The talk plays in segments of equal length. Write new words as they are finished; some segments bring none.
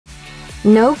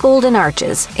No golden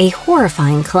arches, a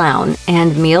horrifying clown,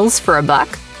 and meals for a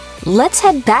buck? Let's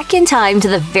head back in time to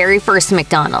the very first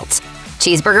McDonald's.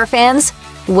 Cheeseburger fans,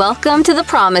 welcome to the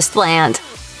Promised Land!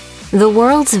 The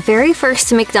world's very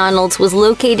first McDonald's was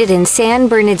located in San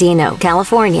Bernardino,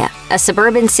 California, a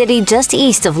suburban city just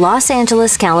east of Los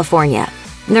Angeles, California.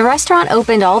 The restaurant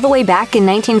opened all the way back in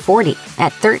 1940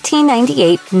 at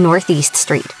 1398 Northeast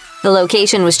Street. The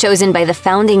location was chosen by the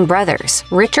founding brothers,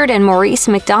 Richard and Maurice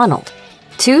McDonald,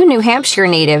 two New Hampshire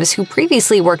natives who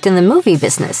previously worked in the movie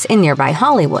business in nearby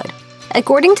Hollywood.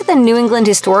 According to the New England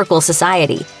Historical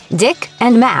Society, Dick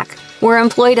and Mac were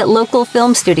employed at local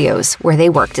film studios where they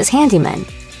worked as handymen.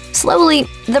 Slowly,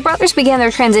 the brothers began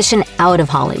their transition out of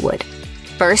Hollywood.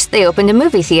 First, they opened a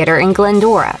movie theater in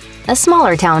Glendora, a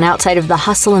smaller town outside of the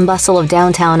hustle and bustle of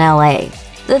downtown LA.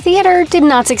 The theater did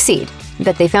not succeed,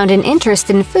 but they found an interest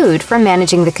in food from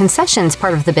managing the concessions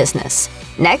part of the business.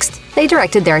 Next, they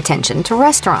directed their attention to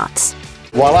restaurants.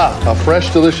 Voila! A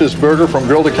fresh, delicious burger from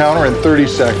grill to counter in 30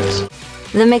 seconds.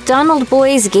 The McDonald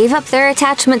boys gave up their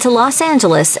attachment to Los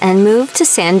Angeles and moved to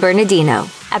San Bernardino.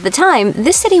 At the time,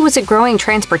 this city was a growing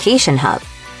transportation hub,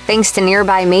 thanks to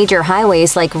nearby major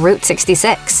highways like Route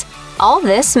 66. All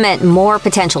this meant more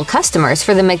potential customers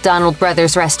for the McDonald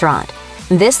Brothers restaurant.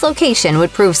 This location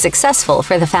would prove successful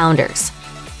for the founders.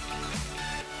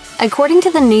 According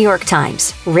to the New York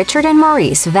Times, Richard and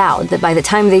Maurice vowed that by the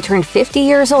time they turned 50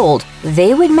 years old,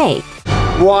 they would make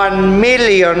 $1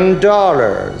 million.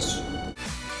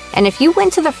 And if you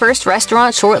went to the first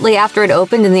restaurant shortly after it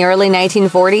opened in the early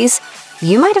 1940s,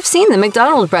 you might have seen the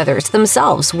McDonald brothers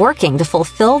themselves working to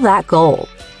fulfill that goal.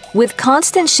 With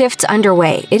constant shifts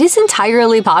underway, it is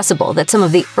entirely possible that some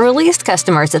of the earliest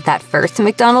customers at that first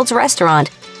McDonald's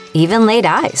restaurant even laid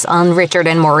eyes on Richard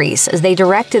and Maurice as they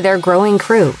directed their growing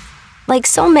crew, like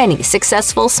so many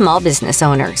successful small business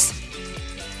owners.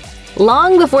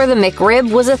 Long before the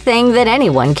McRib was a thing that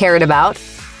anyone cared about,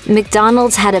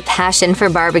 McDonald's had a passion for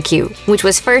barbecue, which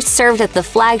was first served at the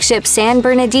flagship San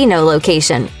Bernardino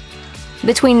location.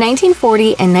 Between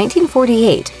 1940 and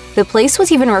 1948, the place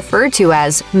was even referred to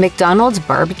as McDonald's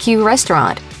Barbecue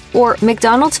Restaurant or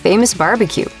McDonald's Famous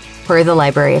Barbecue, per the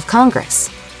Library of Congress.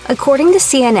 According to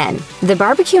CNN, the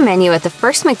barbecue menu at the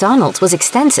first McDonald's was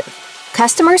extensive.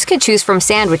 Customers could choose from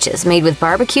sandwiches made with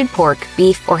barbecued pork,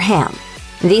 beef, or ham.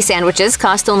 These sandwiches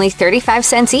cost only 35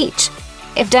 cents each.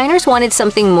 If diners wanted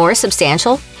something more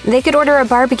substantial, they could order a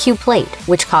barbecue plate,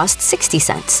 which cost 60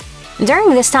 cents. During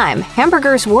this time,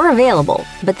 hamburgers were available,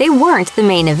 but they weren't the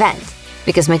main event,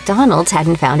 because McDonald's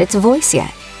hadn't found its voice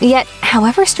yet. Yet,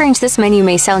 however strange this menu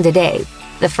may sound today,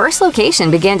 the first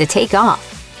location began to take off.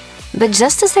 But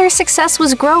just as their success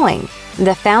was growing,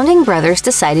 the founding brothers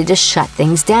decided to shut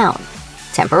things down.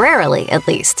 Temporarily, at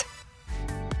least.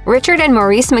 Richard and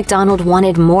Maurice McDonald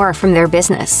wanted more from their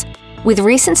business. With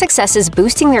recent successes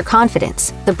boosting their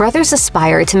confidence, the brothers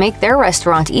aspired to make their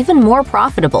restaurant even more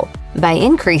profitable by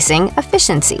increasing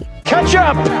efficiency. Catch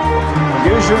up!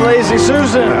 Use your lazy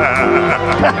Susan!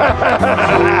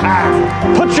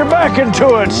 Put your back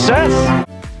into it, Seth!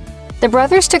 The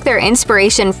brothers took their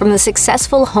inspiration from the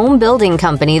successful home building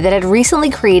company that had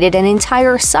recently created an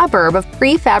entire suburb of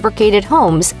prefabricated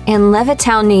homes in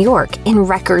Levittown, New York in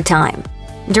record time.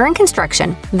 During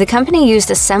construction, the company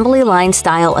used assembly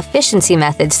line-style efficiency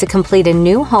methods to complete a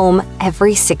new home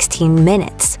every 16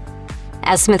 minutes.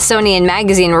 As Smithsonian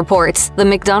Magazine reports, the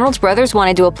McDonald's brothers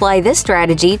wanted to apply this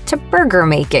strategy to burger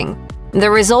making.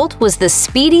 The result was the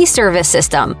Speedy Service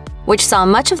System, which saw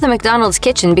much of the McDonald's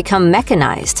kitchen become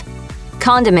mechanized.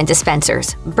 Condiment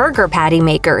dispensers, burger patty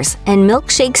makers, and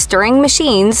milkshake stirring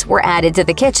machines were added to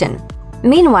the kitchen.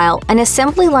 Meanwhile, an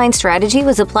assembly line strategy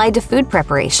was applied to food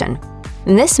preparation.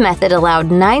 This method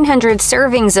allowed 900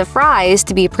 servings of fries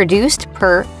to be produced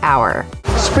per hour.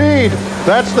 Speed!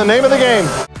 That's the name of the game!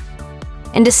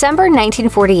 In December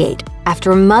 1948,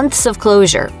 after months of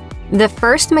closure, the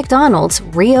first McDonald's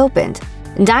reopened.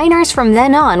 Diners from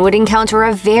then on would encounter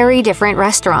a very different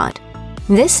restaurant.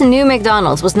 This new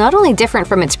McDonald's was not only different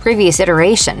from its previous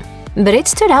iteration, but it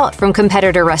stood out from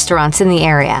competitor restaurants in the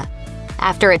area.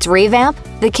 After its revamp,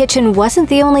 the kitchen wasn't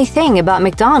the only thing about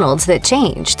McDonald's that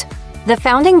changed. The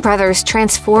founding brothers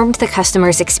transformed the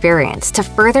customer's experience to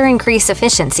further increase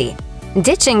efficiency,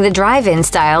 ditching the drive-in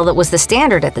style that was the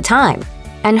standard at the time,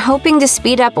 and hoping to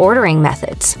speed up ordering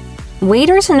methods.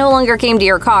 Waiters no longer came to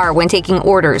your car when taking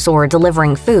orders or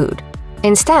delivering food.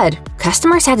 Instead,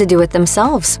 customers had to do it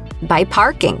themselves by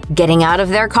parking, getting out of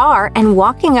their car, and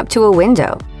walking up to a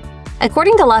window.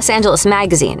 According to Los Angeles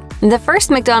Magazine, the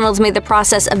first McDonald's made the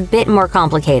process a bit more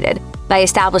complicated by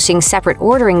establishing separate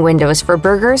ordering windows for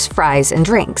burgers, fries, and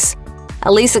drinks.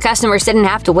 At least the customers didn't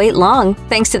have to wait long,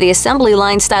 thanks to the assembly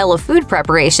line style of food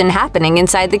preparation happening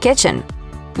inside the kitchen.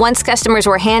 Once customers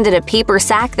were handed a paper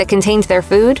sack that contained their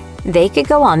food, they could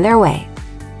go on their way.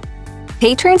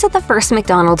 Patrons at the first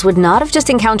McDonald's would not have just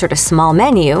encountered a small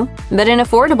menu, but an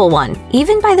affordable one,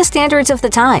 even by the standards of the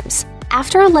times.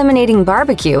 After eliminating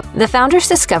barbecue, the founders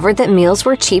discovered that meals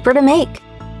were cheaper to make.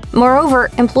 Moreover,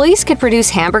 employees could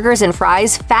produce hamburgers and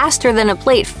fries faster than a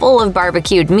plate full of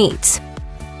barbecued meats.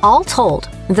 All told,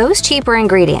 those cheaper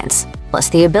ingredients, plus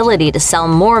the ability to sell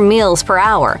more meals per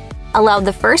hour, allowed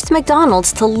the first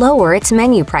McDonald's to lower its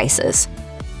menu prices.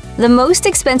 The most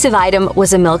expensive item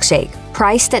was a milkshake,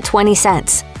 priced at 20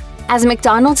 cents. As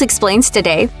McDonald's explains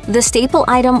today, the staple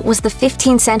item was the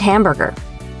 15-cent hamburger.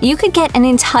 You could get an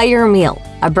entire meal,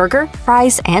 a burger,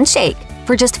 fries, and shake,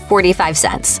 for just 45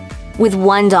 cents. With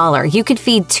 $1, you could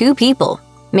feed 2 people,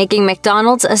 making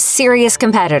McDonald's a serious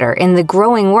competitor in the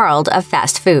growing world of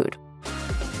fast food.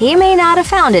 He may not have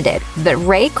founded it, but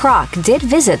Ray Kroc did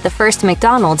visit the first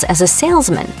McDonald's as a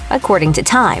salesman, according to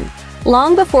Time.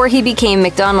 Long before he became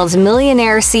McDonald's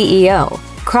millionaire CEO,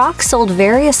 Kroc sold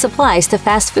various supplies to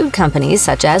fast food companies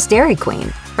such as Dairy Queen.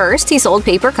 First, he sold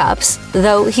paper cups,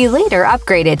 though he later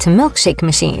upgraded to milkshake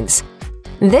machines.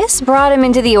 This brought him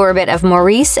into the orbit of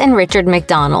Maurice and Richard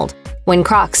McDonald, when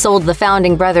Kroc sold the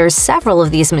founding brothers several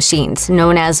of these machines,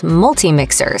 known as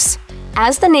multi-mixers.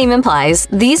 As the name implies,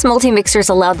 these multi-mixers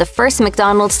allowed the first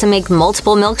McDonald's to make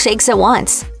multiple milkshakes at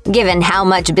once. Given how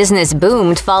much business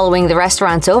boomed following the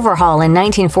restaurant's overhaul in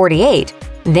 1948,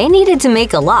 they needed to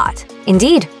make a lot.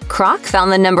 Indeed, Kroc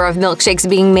found the number of milkshakes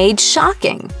being made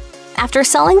shocking. After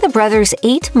selling the brothers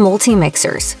 8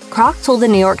 multi-mixers, Kroc told the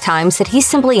New York Times that he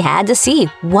simply had to see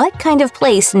what kind of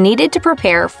place needed to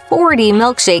prepare 40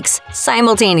 milkshakes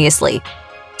simultaneously.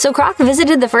 So Kroc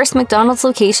visited the first McDonald's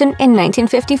location in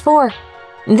 1954.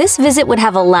 This visit would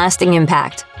have a lasting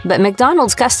impact, but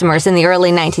McDonald's customers in the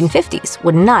early 1950s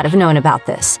would not have known about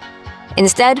this.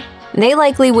 Instead, they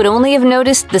likely would only have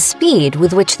noticed the speed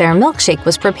with which their milkshake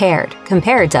was prepared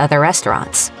compared to other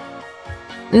restaurants.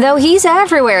 Though he's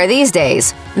everywhere these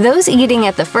days, those eating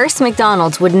at the first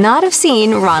McDonald's would not have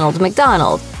seen Ronald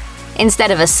McDonald.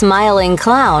 Instead of a smiling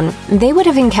clown, they would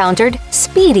have encountered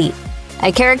Speedy,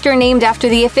 a character named after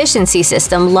the efficiency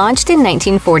system launched in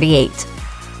 1948.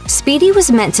 Speedy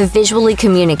was meant to visually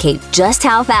communicate just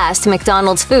how fast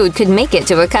McDonald's food could make it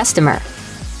to a customer.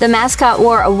 The mascot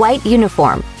wore a white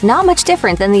uniform, not much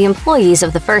different than the employees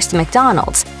of the first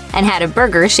McDonald's, and had a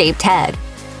burger-shaped head.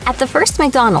 At the first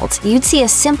McDonald's, you'd see a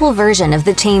simple version of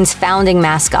the chain's founding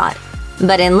mascot.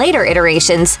 But in later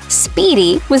iterations,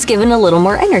 Speedy was given a little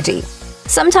more energy.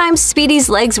 Sometimes Speedy's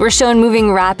legs were shown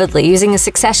moving rapidly using a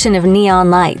succession of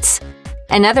neon lights.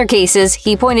 In other cases,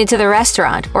 he pointed to the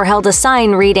restaurant or held a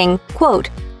sign reading, quote,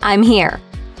 "I'm here."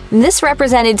 This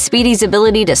represented Speedy's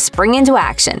ability to spring into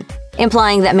action,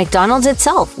 implying that McDonald's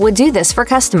itself would do this for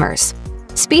customers.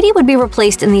 Speedy would be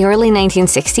replaced in the early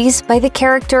 1960s by the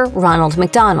character Ronald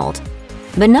McDonald,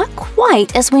 but not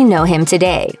quite as we know him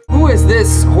today. Who is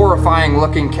this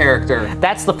horrifying-looking character?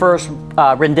 That's the first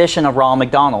rendition of Ronald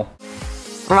McDonald.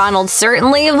 Ronald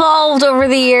certainly evolved over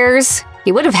the years.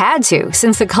 He would have had to,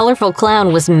 since the colorful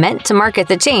clown was meant to market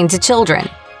the chain to children.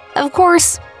 Of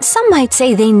course, some might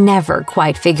say they never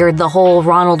quite figured the whole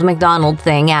Ronald McDonald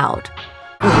thing out.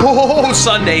 Oh,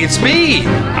 Sunday, it's me!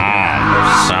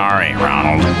 Sorry,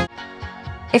 Ronald.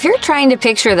 If you're trying to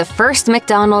picture the first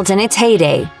McDonald's in its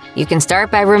heyday, you can start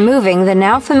by removing the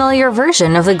now familiar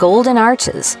version of the golden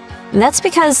arches. That's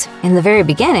because, in the very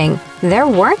beginning, there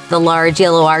weren't the large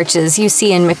yellow arches you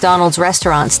see in McDonald's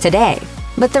restaurants today.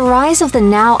 But the rise of the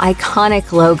now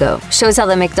iconic logo shows how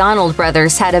the McDonald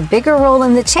brothers had a bigger role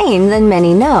in the chain than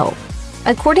many know.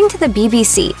 According to the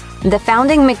BBC, the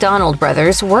founding McDonald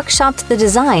brothers workshopped the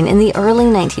design in the early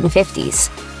 1950s.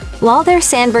 While their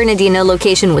San Bernardino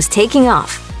location was taking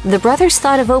off, the brothers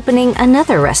thought of opening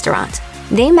another restaurant.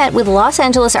 They met with Los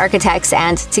Angeles architects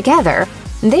and, together,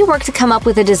 they worked to come up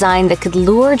with a design that could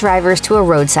lure drivers to a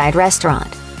roadside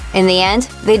restaurant. In the end,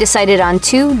 they decided on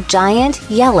 2 giant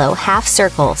yellow half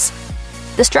circles.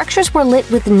 The structures were lit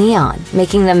with neon,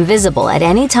 making them visible at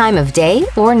any time of day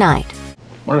or night.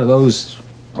 What are those?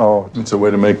 Oh, it's a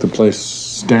way to make the place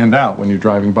stand out when you're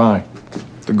driving by.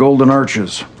 The golden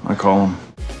arches, I call them.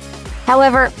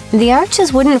 However, the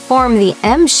arches wouldn't form the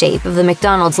M shape of the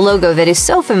McDonald's logo that is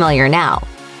so familiar now.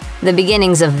 The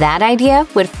beginnings of that idea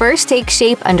would first take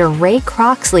shape under Ray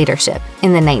Kroc's leadership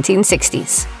in the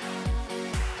 1960s.